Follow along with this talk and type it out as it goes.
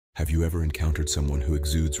Have you ever encountered someone who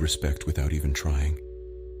exudes respect without even trying?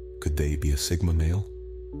 Could they be a Sigma male?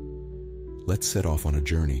 Let's set off on a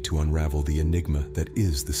journey to unravel the enigma that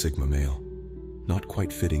is the Sigma male. Not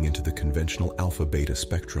quite fitting into the conventional alpha-beta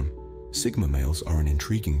spectrum, Sigma males are an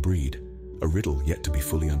intriguing breed, a riddle yet to be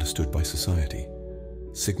fully understood by society.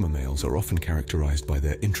 Sigma males are often characterized by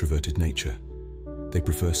their introverted nature. They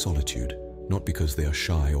prefer solitude, not because they are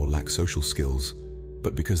shy or lack social skills,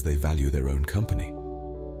 but because they value their own company.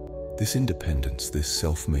 This independence, this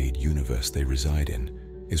self-made universe they reside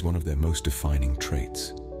in, is one of their most defining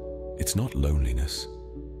traits. It's not loneliness,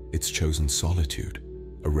 it's chosen solitude,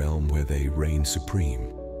 a realm where they reign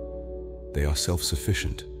supreme. They are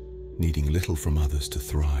self-sufficient, needing little from others to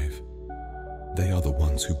thrive. They are the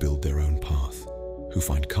ones who build their own path, who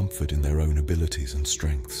find comfort in their own abilities and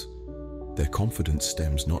strengths. Their confidence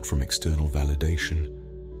stems not from external validation,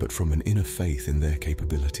 but from an inner faith in their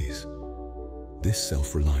capabilities. This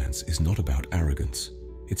self-reliance is not about arrogance,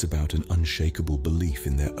 it's about an unshakable belief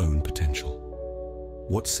in their own potential.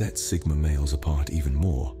 What sets Sigma males apart even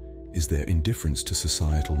more is their indifference to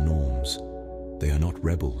societal norms. They are not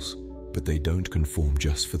rebels, but they don't conform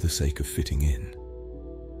just for the sake of fitting in.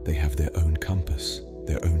 They have their own compass,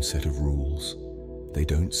 their own set of rules. They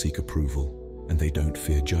don't seek approval, and they don't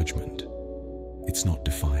fear judgment. It's not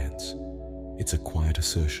defiance. It's a quiet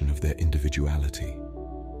assertion of their individuality.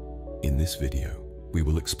 In this video, we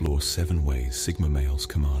will explore 7 ways Sigma males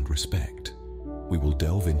command respect. We will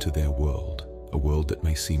delve into their world, a world that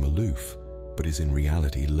may seem aloof, but is in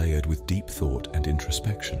reality layered with deep thought and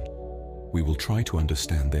introspection. We will try to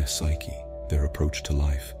understand their psyche, their approach to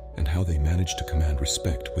life, and how they manage to command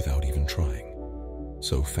respect without even trying.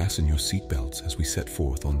 So fasten your seatbelts as we set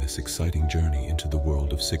forth on this exciting journey into the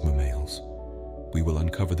world of Sigma males. We will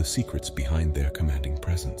uncover the secrets behind their commanding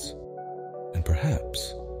presence, and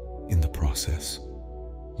perhaps, in the process,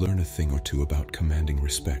 learn a thing or two about commanding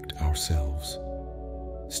respect ourselves.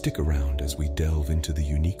 Stick around as we delve into the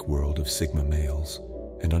unique world of Sigma males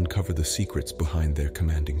and uncover the secrets behind their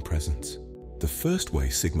commanding presence. The first way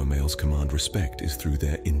Sigma males command respect is through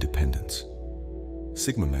their independence.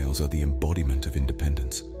 Sigma males are the embodiment of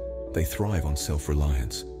independence. They thrive on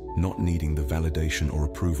self-reliance, not needing the validation or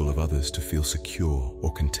approval of others to feel secure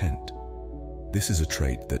or content. This is a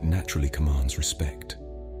trait that naturally commands respect.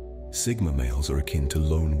 Sigma males are akin to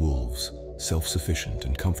lone wolves, self-sufficient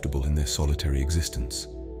and comfortable in their solitary existence.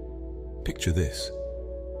 Picture this: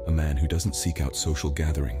 a man who doesn't seek out social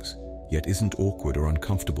gatherings, yet isn't awkward or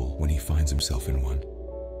uncomfortable when he finds himself in one.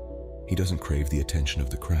 He doesn't crave the attention of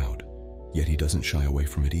the crowd, yet he doesn't shy away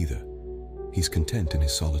from it either. He's content in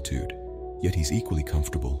his solitude, yet he's equally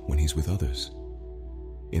comfortable when he's with others.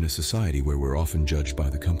 In a society where we're often judged by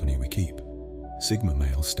the company we keep, Sigma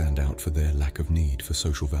males stand out for their lack of need for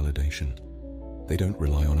social validation. They don't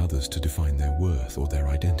rely on others to define their worth or their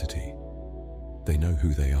identity. They know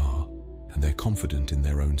who they are, and they're confident in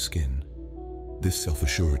their own skin. This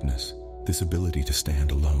self-assuredness, this ability to stand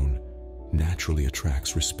alone, naturally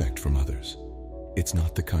attracts respect from others. It's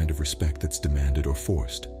not the kind of respect that's demanded or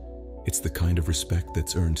forced. It's the kind of respect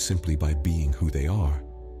that's earned simply by being who they are.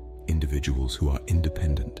 Individuals who are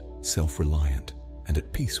independent, self-reliant, and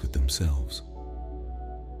at peace with themselves.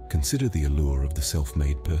 Consider the allure of the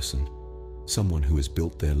self-made person, someone who has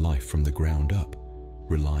built their life from the ground up,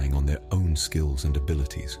 relying on their own skills and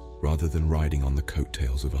abilities rather than riding on the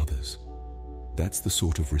coattails of others. That's the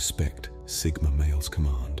sort of respect Sigma males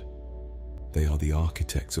command. They are the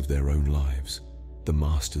architects of their own lives, the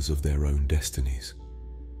masters of their own destinies.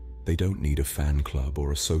 They don't need a fan club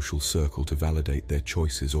or a social circle to validate their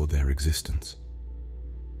choices or their existence.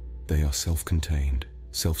 They are self-contained,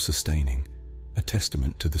 self-sustaining, a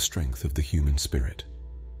testament to the strength of the human spirit.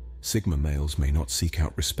 Sigma males may not seek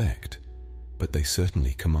out respect, but they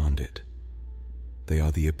certainly command it. They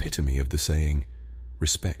are the epitome of the saying,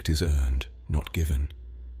 "Respect is earned, not given."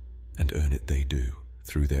 And earn it they do,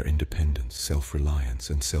 through their independence, self-reliance,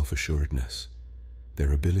 and self-assuredness.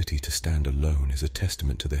 Their ability to stand alone is a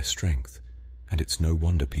testament to their strength, and it's no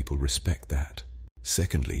wonder people respect that.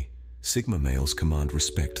 Secondly, Sigma males command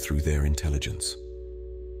respect through their intelligence.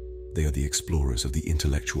 They are the explorers of the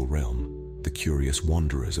intellectual realm, the curious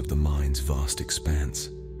wanderers of the mind's vast expanse.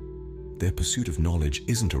 Their pursuit of knowledge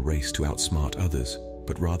isn't a race to outsmart others,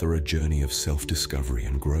 but rather a journey of self-discovery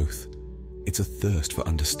and growth. It's a thirst for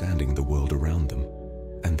understanding the world around them,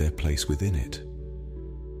 and their place within it.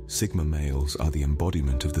 Sigma males are the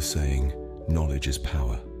embodiment of the saying, "Knowledge is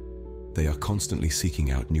power." They are constantly seeking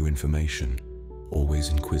out new information, always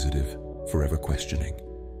inquisitive, forever questioning.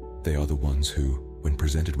 They are the ones who, when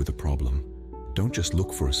presented with a problem, don't just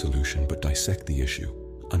look for a solution but dissect the issue,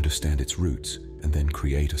 understand its roots, and then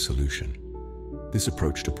create a solution. This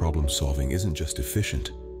approach to problem solving isn't just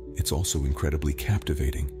efficient, it's also incredibly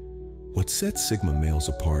captivating. What sets Sigma males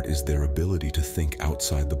apart is their ability to think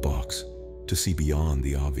outside the box, to see beyond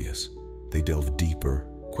the obvious. They delve deeper,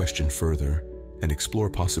 question further, and explore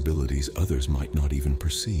possibilities others might not even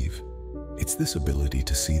perceive. It's this ability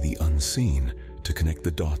to see the unseen, to connect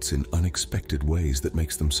the dots in unexpected ways that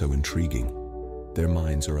makes them so intriguing. Their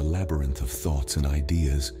minds are a labyrinth of thoughts and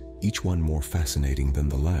ideas, each one more fascinating than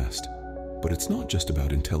the last. But it's not just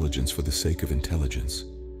about intelligence for the sake of intelligence.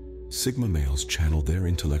 Sigma males channel their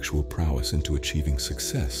intellectual prowess into achieving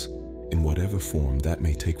success, in whatever form that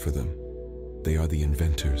may take for them. They are the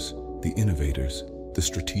inventors, the innovators, the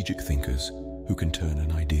strategic thinkers who can turn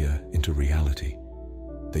an idea into reality.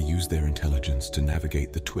 They use their intelligence to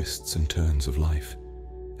navigate the twists and turns of life,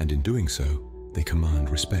 and in doing so, they command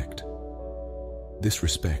respect. This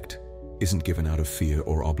respect isn't given out of fear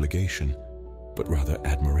or obligation, but rather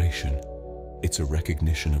admiration. It's a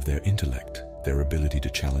recognition of their intellect, their ability to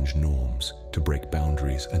challenge norms, to break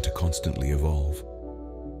boundaries, and to constantly evolve.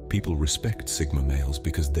 People respect Sigma males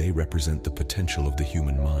because they represent the potential of the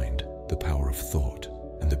human mind, the power of thought,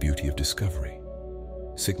 and the beauty of discovery.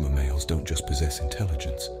 Sigma males don't just possess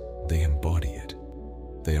intelligence, they embody it.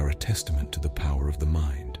 They are a testament to the power of the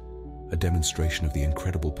mind, a demonstration of the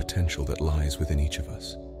incredible potential that lies within each of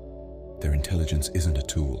us. Their intelligence isn't a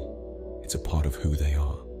tool, it's a part of who they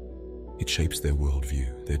are. It shapes their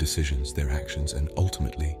worldview, their decisions, their actions, and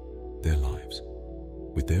ultimately, their lives.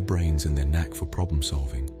 With their brains and their knack for problem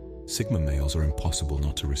solving, Sigma males are impossible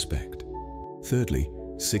not to respect. Thirdly,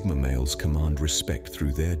 Sigma males command respect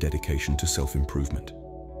through their dedication to self-improvement.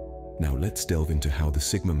 Now let's delve into how the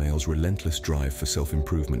Sigma male's relentless drive for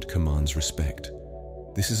self-improvement commands respect.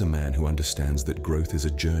 This is a man who understands that growth is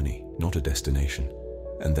a journey, not a destination,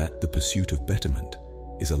 and that the pursuit of betterment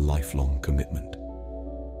is a lifelong commitment.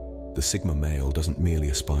 The Sigma male doesn't merely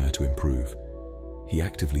aspire to improve. He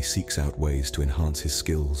actively seeks out ways to enhance his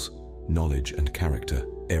skills, knowledge, and character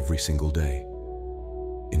every single day.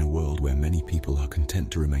 In a world where many people are content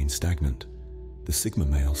to remain stagnant, the Sigma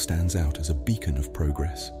male stands out as a beacon of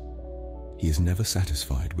progress. He is never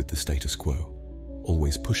satisfied with the status quo,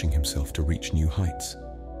 always pushing himself to reach new heights.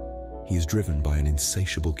 He is driven by an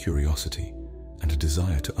insatiable curiosity and a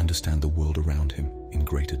desire to understand the world around him in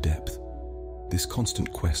greater depth. This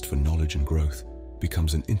constant quest for knowledge and growth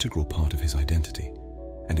becomes an integral part of his identity,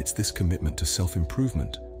 and it's this commitment to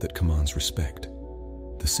self-improvement that commands respect.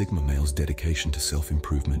 The Sigma male's dedication to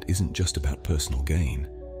self-improvement isn't just about personal gain,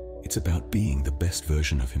 it's about being the best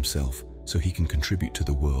version of himself so he can contribute to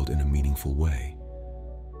the world in a meaningful way.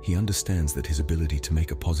 He understands that his ability to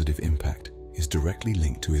make a positive impact is directly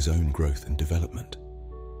linked to his own growth and development.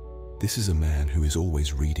 This is a man who is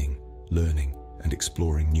always reading, learning, and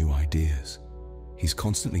exploring new ideas. He's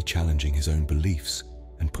constantly challenging his own beliefs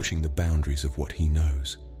and pushing the boundaries of what he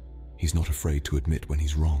knows. He's not afraid to admit when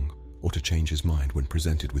he's wrong or to change his mind when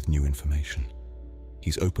presented with new information.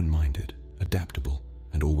 He's open-minded, adaptable,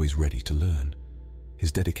 and always ready to learn.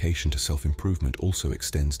 His dedication to self-improvement also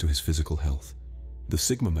extends to his physical health. The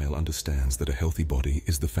Sigma male understands that a healthy body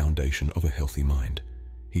is the foundation of a healthy mind.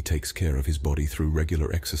 He takes care of his body through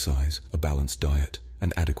regular exercise, a balanced diet,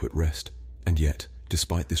 and adequate rest. And yet,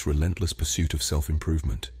 despite this relentless pursuit of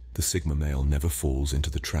self-improvement, the Sigma male never falls into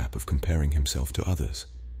the trap of comparing himself to others.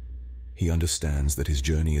 He understands that his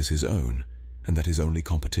journey is his own, and that his only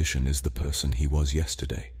competition is the person he was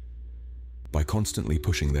yesterday. By constantly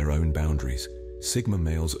pushing their own boundaries, Sigma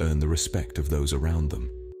males earn the respect of those around them.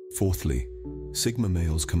 Fourthly, Sigma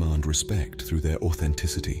males command respect through their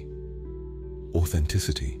authenticity.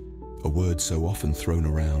 Authenticity, a word so often thrown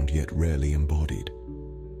around yet rarely embodied.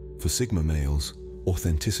 For Sigma males,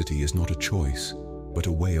 authenticity is not a choice, but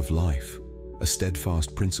a way of life, a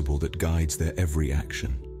steadfast principle that guides their every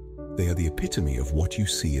action. They are the epitome of what you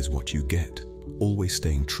see is what you get, always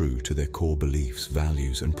staying true to their core beliefs,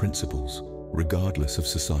 values, and principles, regardless of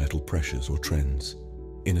societal pressures or trends.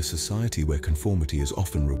 In a society where conformity is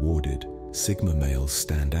often rewarded, Sigma males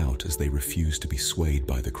stand out as they refuse to be swayed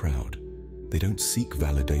by the crowd. They don't seek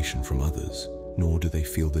validation from others, nor do they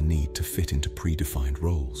feel the need to fit into predefined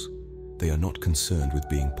roles. They are not concerned with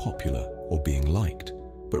being popular or being liked,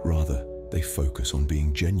 but rather they focus on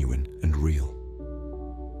being genuine and real.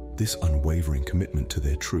 This unwavering commitment to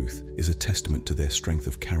their truth is a testament to their strength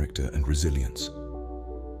of character and resilience.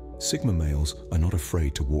 Sigma males are not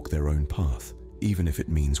afraid to walk their own path, even if it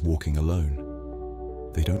means walking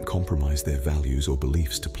alone. They don't compromise their values or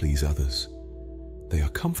beliefs to please others. They are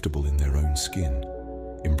comfortable in their own skin,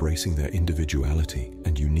 embracing their individuality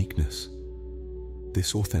and uniqueness.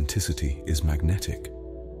 This authenticity is magnetic,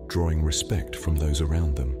 drawing respect from those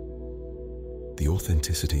around them. The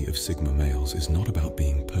authenticity of Sigma males is not about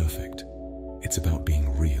being perfect. It's about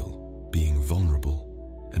being real, being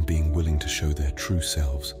vulnerable, and being willing to show their true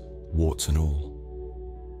selves, warts and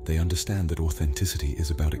all. They understand that authenticity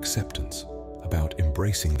is about acceptance, about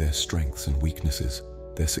embracing their strengths and weaknesses,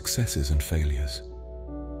 their successes and failures.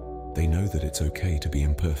 They know that it's okay to be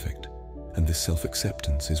imperfect, and this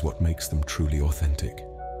self-acceptance is what makes them truly authentic.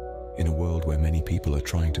 In a world where many people are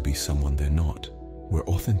trying to be someone they're not, where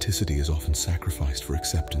authenticity is often sacrificed for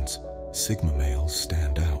acceptance, Sigma males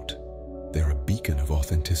stand out. They're a beacon of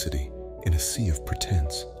authenticity in a sea of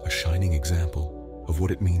pretense, a shining example of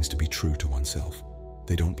what it means to be true to oneself.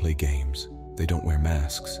 They don't play games, they don't wear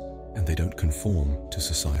masks, and they don't conform to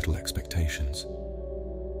societal expectations.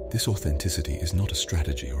 This authenticity is not a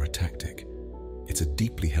strategy or a tactic. It's a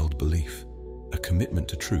deeply held belief, a commitment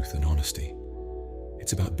to truth and honesty.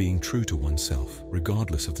 It's about being true to oneself,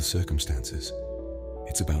 regardless of the circumstances.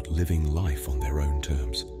 It's about living life on their own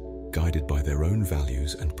terms, guided by their own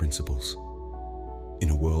values and principles. In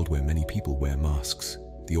a world where many people wear masks,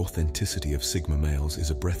 the authenticity of Sigma males is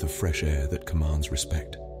a breath of fresh air that commands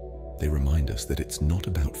respect. They remind us that it's not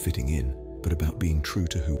about fitting in, but about being true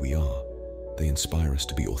to who we are. They inspire us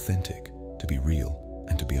to be authentic, to be real,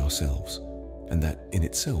 and to be ourselves, and that in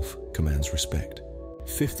itself commands respect.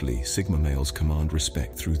 Fifthly, Sigma males command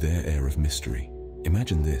respect through their air of mystery.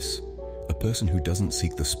 Imagine this: a person who doesn't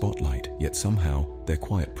seek the spotlight, yet somehow their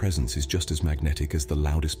quiet presence is just as magnetic as the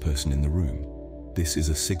loudest person in the room. This is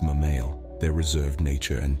a Sigma male. Their reserved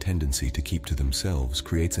nature and tendency to keep to themselves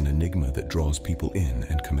creates an enigma that draws people in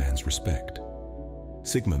and commands respect.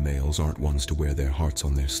 Sigma males aren't ones to wear their hearts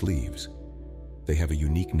on their sleeves. They have a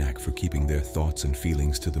unique knack for keeping their thoughts and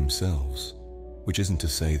feelings to themselves, which isn't to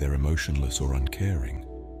say they're emotionless or uncaring.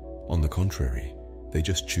 On the contrary, they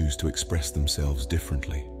just choose to express themselves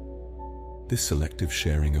differently. This selective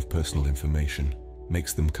sharing of personal information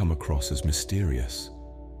makes them come across as mysterious,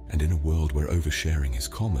 and in a world where oversharing is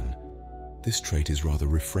common, this trait is rather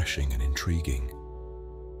refreshing and intriguing.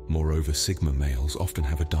 Moreover, Sigma males often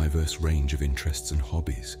have a diverse range of interests and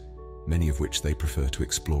hobbies, many of which they prefer to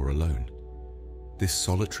explore alone. This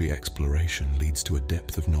solitary exploration leads to a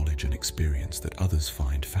depth of knowledge and experience that others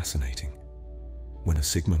find fascinating. When a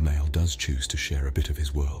Sigma male does choose to share a bit of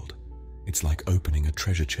his world, it's like opening a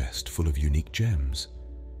treasure chest full of unique gems.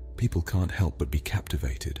 People can't help but be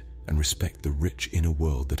captivated and respect the rich inner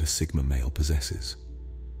world that a Sigma male possesses.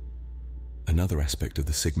 Another aspect of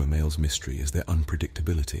the Sigma male's mystery is their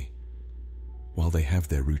unpredictability. While they have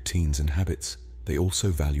their routines and habits, they also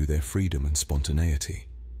value their freedom and spontaneity.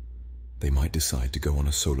 They might decide to go on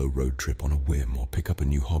a solo road trip on a whim or pick up a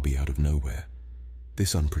new hobby out of nowhere.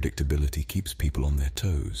 This unpredictability keeps people on their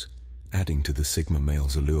toes, adding to the Sigma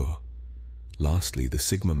male's allure. Lastly, the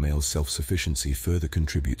Sigma male's self-sufficiency further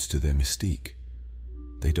contributes to their mystique.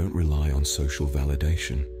 They don't rely on social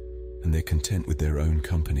validation, and they're content with their own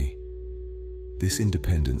company. This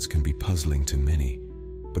independence can be puzzling to many,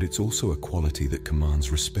 but it's also a quality that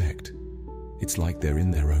commands respect. It's like they're in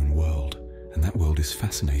their own world, and that world is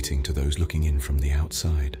fascinating to those looking in from the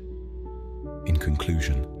outside. In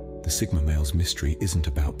conclusion, the Sigma male's mystery isn't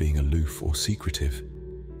about being aloof or secretive.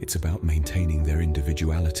 It's about maintaining their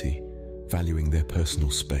individuality, valuing their personal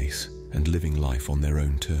space, and living life on their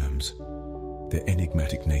own terms. Their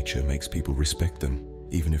enigmatic nature makes people respect them,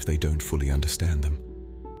 even if they don't fully understand them.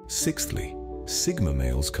 Sixthly, Sigma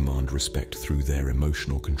males command respect through their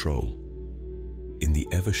emotional control. In the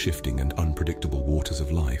ever-shifting and unpredictable waters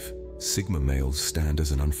of life, Sigma males stand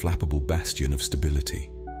as an unflappable bastion of stability.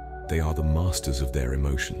 They are the masters of their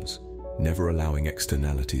emotions, never allowing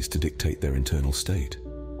externalities to dictate their internal state.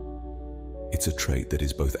 It's a trait that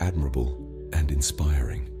is both admirable and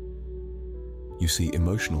inspiring. You see,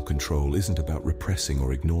 emotional control isn't about repressing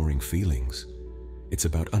or ignoring feelings. It's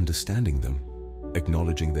about understanding them,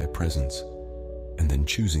 acknowledging their presence, and then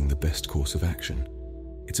choosing the best course of action.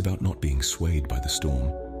 It's about not being swayed by the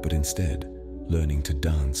storm, but instead learning to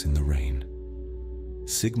dance in the rain.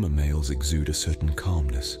 Sigma males exude a certain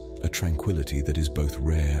calmness, a tranquility that is both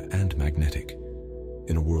rare and magnetic.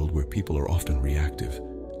 In a world where people are often reactive,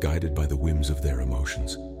 guided by the whims of their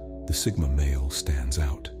emotions, the Sigma male stands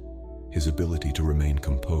out. His ability to remain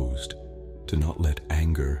composed, to not let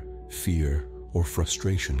anger, fear, or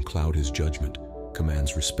frustration cloud his judgment,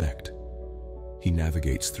 commands respect. He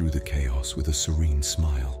navigates through the chaos with a serene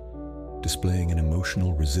smile, displaying an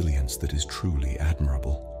emotional resilience that is truly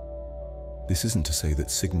admirable. This isn't to say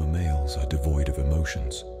that Sigma males are devoid of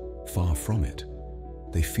emotions. Far from it.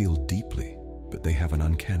 They feel deeply, but they have an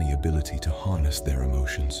uncanny ability to harness their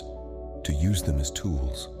emotions, to use them as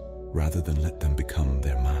tools, rather than let them become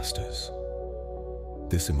their masters.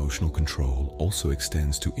 This emotional control also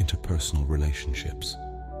extends to interpersonal relationships.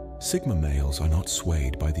 Sigma males are not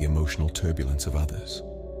swayed by the emotional turbulence of others.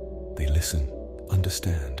 They listen,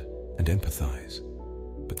 understand, and empathize,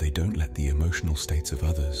 but they don't let the emotional states of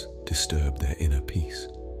others disturb their inner peace.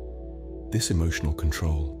 This emotional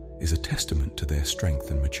control is a testament to their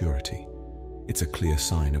strength and maturity. It's a clear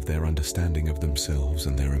sign of their understanding of themselves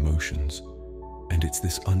and their emotions. And it's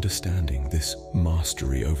this understanding, this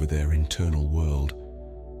mastery over their internal world,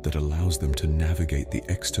 that allows them to navigate the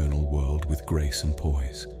external world with grace and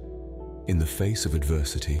poise. In the face of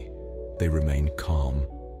adversity, they remain calm.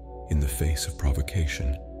 In the face of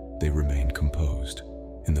provocation, they remain composed.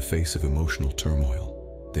 In the face of emotional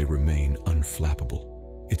turmoil, they remain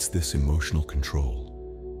unflappable. It's this emotional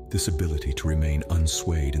control, this ability to remain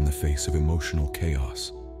unswayed in the face of emotional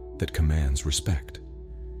chaos, that commands respect.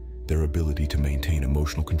 Their ability to maintain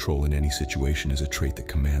emotional control in any situation is a trait that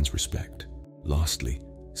commands respect. Lastly,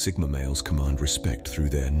 Sigma males command respect through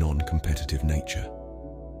their non-competitive nature.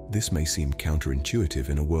 This may seem counterintuitive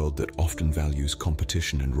in a world that often values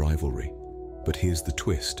competition and rivalry. But here's the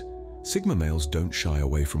twist. Sigma males don't shy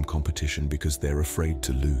away from competition because they're afraid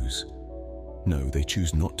to lose. No, they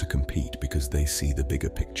choose not to compete because they see the bigger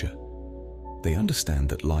picture. They understand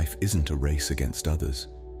that life isn't a race against others,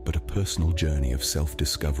 but a personal journey of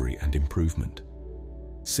self-discovery and improvement.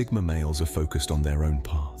 Sigma males are focused on their own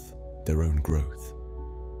path, their own growth.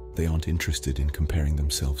 They aren't interested in comparing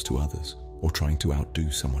themselves to others or trying to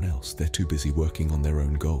outdo someone else. They're too busy working on their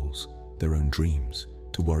own goals, their own dreams,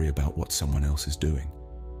 to worry about what someone else is doing.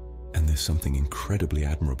 And there's something incredibly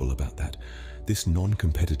admirable about that. This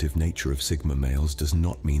non-competitive nature of Sigma males does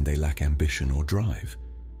not mean they lack ambition or drive.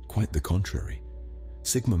 Quite the contrary.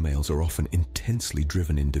 Sigma males are often intensely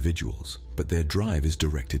driven individuals, but their drive is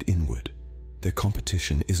directed inward. Their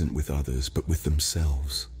competition isn't with others, but with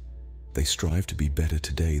themselves. They strive to be better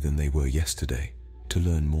today than they were yesterday, to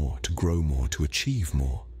learn more, to grow more, to achieve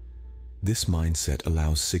more. This mindset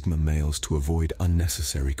allows Sigma males to avoid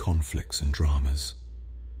unnecessary conflicts and dramas.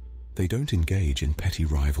 They don't engage in petty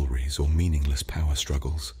rivalries or meaningless power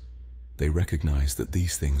struggles. They recognize that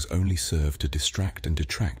these things only serve to distract and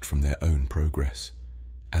detract from their own progress.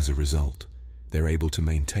 As a result, they're able to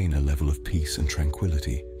maintain a level of peace and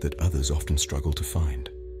tranquility that others often struggle to find.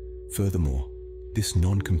 Furthermore, this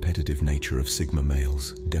non-competitive nature of Sigma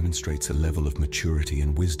males demonstrates a level of maturity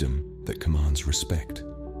and wisdom that commands respect.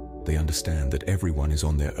 They understand that everyone is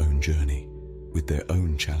on their own journey, with their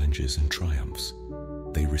own challenges and triumphs.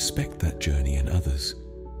 They respect that journey in others,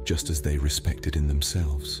 just as they respect it in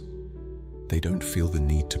themselves. They don't feel the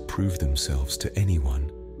need to prove themselves to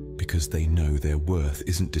anyone because they know their worth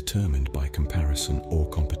isn't determined by comparison or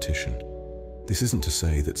competition. This isn't to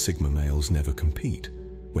say that Sigma males never compete.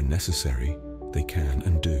 When necessary, they can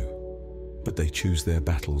and do. But they choose their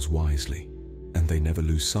battles wisely, and they never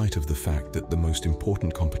lose sight of the fact that the most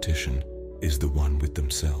important competition is the one with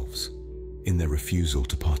themselves. In their refusal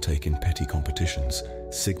to partake in petty competitions,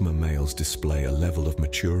 Sigma males display a level of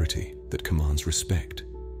maturity that commands respect.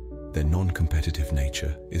 Their non-competitive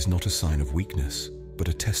nature is not a sign of weakness, but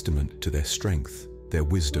a testament to their strength, their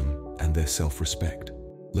wisdom, and their self-respect.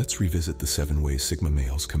 Let's revisit the 7 ways Sigma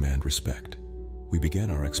males command respect. We began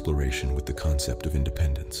our exploration with the concept of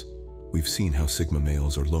independence. We've seen how Sigma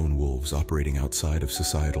males are lone wolves operating outside of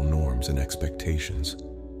societal norms and expectations.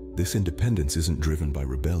 This independence isn't driven by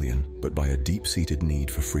rebellion, but by a deep-seated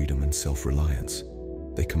need for freedom and self-reliance.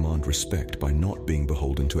 They command respect by not being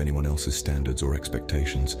beholden to anyone else's standards or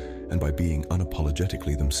expectations, and by being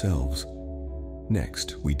unapologetically themselves.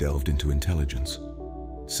 Next, we delved into intelligence.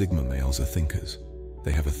 Sigma males are thinkers.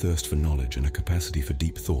 They have a thirst for knowledge and a capacity for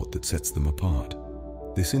deep thought that sets them apart.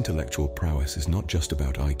 This intellectual prowess is not just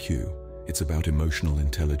about IQ, it's about emotional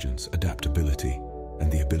intelligence, adaptability,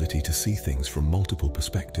 and the ability to see things from multiple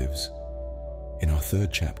perspectives. In our 3rd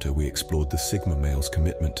chapter, we explored the Sigma male's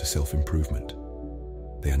commitment to self-improvement.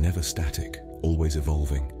 They are never static, always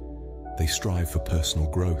evolving. They strive for personal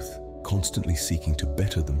growth, constantly seeking to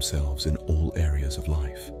better themselves in all areas of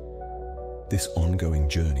life. This ongoing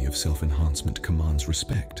journey of self-enhancement commands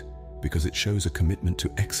respect because it shows a commitment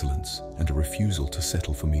to excellence and a refusal to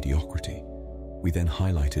settle for mediocrity. We then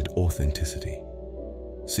highlighted authenticity.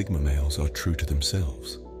 Sigma males are true to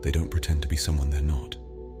themselves. They don't pretend to be someone they're not.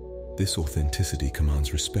 This authenticity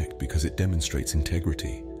commands respect because it demonstrates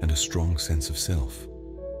integrity and a strong sense of self.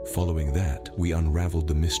 Following that, we unraveled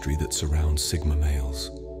the mystery that surrounds Sigma males.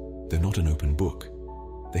 They're not an open book.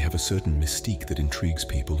 They have a certain mystique that intrigues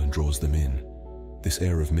people and draws them in. This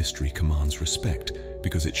air of mystery commands respect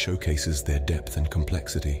because it showcases their depth and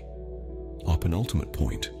complexity. Our penultimate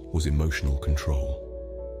point, was emotional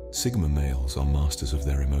control. Sigma males are masters of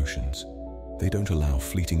their emotions. They don't allow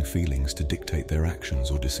fleeting feelings to dictate their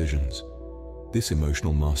actions or decisions. This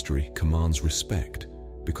emotional mastery commands respect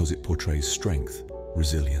because it portrays strength,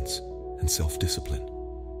 resilience, and self-discipline.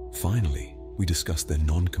 Finally, we discuss their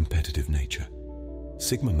non-competitive nature.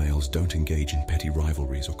 Sigma males don't engage in petty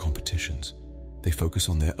rivalries or competitions. They focus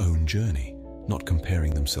on their own journey, not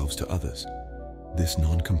comparing themselves to others. This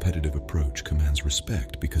non-competitive approach commands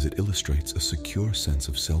respect because it illustrates a secure sense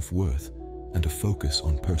of self-worth and a focus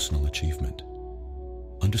on personal achievement.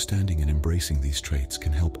 Understanding and embracing these traits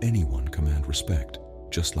can help anyone command respect,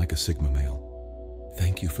 just like a Sigma male.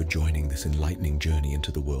 Thank you for joining this enlightening journey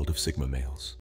into the world of Sigma males.